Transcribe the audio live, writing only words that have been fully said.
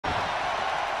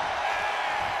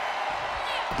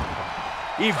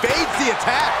Evades the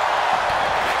attack.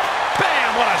 Bam,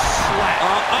 what a slap.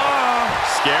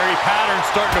 Scary pattern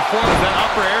starting to form as that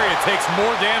upper area takes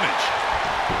more damage.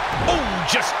 Oh,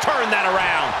 just turn that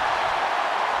around.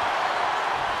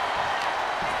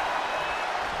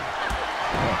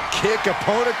 Kick,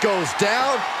 opponent goes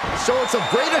down, showing some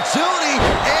great agility,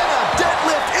 and a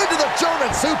deadlift into the German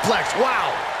suplex.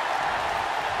 Wow.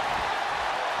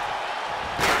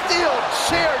 Steel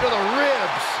chair to the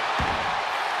ribs.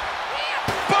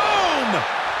 Boom!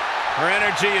 Her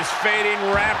energy is fading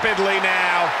rapidly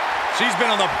now. She's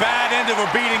been on the bad end of a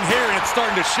beating here, and it's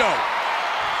starting to show.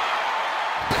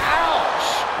 Ouch!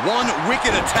 One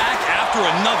wicked attack after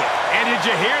another. And did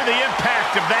you hear the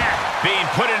impact of that? Being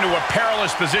put into a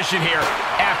perilous position here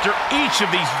after each of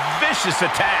these vicious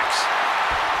attacks.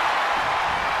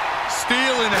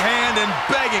 Steel in hand and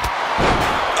begging.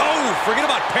 Oh, forget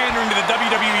about pandering to the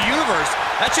WWE Universe.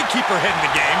 That should keep her head in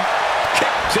the game.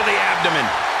 Kick to the abdomen.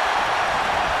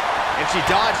 And she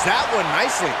dodged that one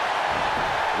nicely.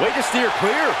 Way to steer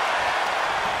clear.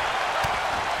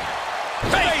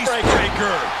 Face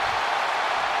breaker.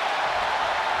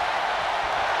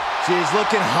 She's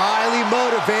looking highly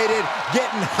motivated,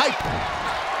 getting hyped.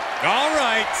 All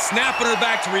right, snapping her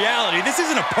back to reality. This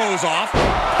isn't a pose-off.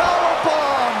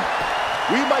 Powerbomb!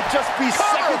 We might just be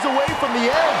seconds away from the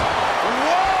end.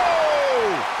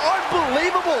 Whoa!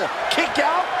 Unbelievable! Kick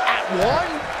out at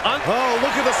one. Oh,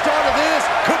 look at the start of this.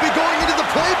 Could be going into the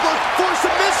playbook for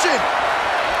submission.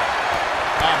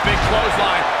 Big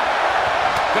clothesline.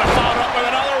 Gonna follow it up with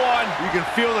another one. You can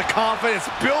feel the confidence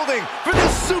building for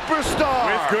this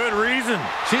superstar. With good reason.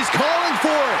 She's calling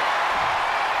for it.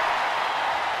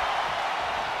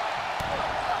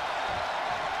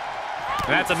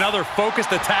 That's another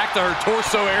focused attack to her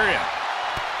torso area.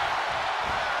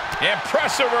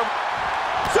 Impressive.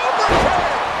 Super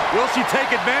kick. Will she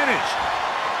take advantage?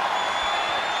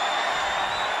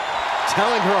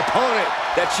 Telling her opponent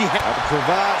that she had the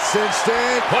cravat cinched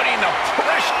in. Putting the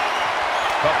pressure.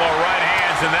 Couple of right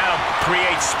hands, and that'll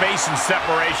create space and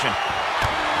separation.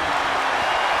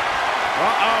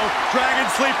 Uh-oh, Dragon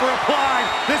Sleeper applied.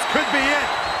 This could be it.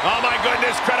 Oh, my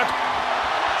goodness, critical.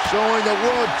 Showing the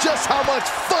world just how much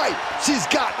fight she's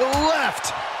got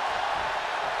left.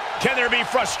 Can there be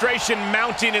frustration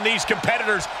mounting in these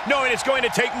competitors, knowing it's going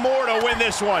to take more to win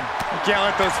this one? You can't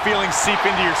let those feelings seep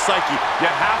into your psyche. You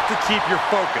have to keep your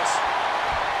focus.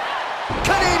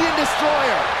 Canadian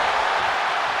Destroyer.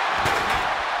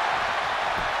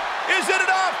 Is it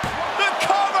enough? The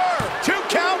cover! 2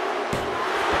 count.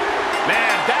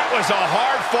 Man, that was a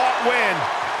hard-fought win.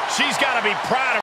 She's got to be proud of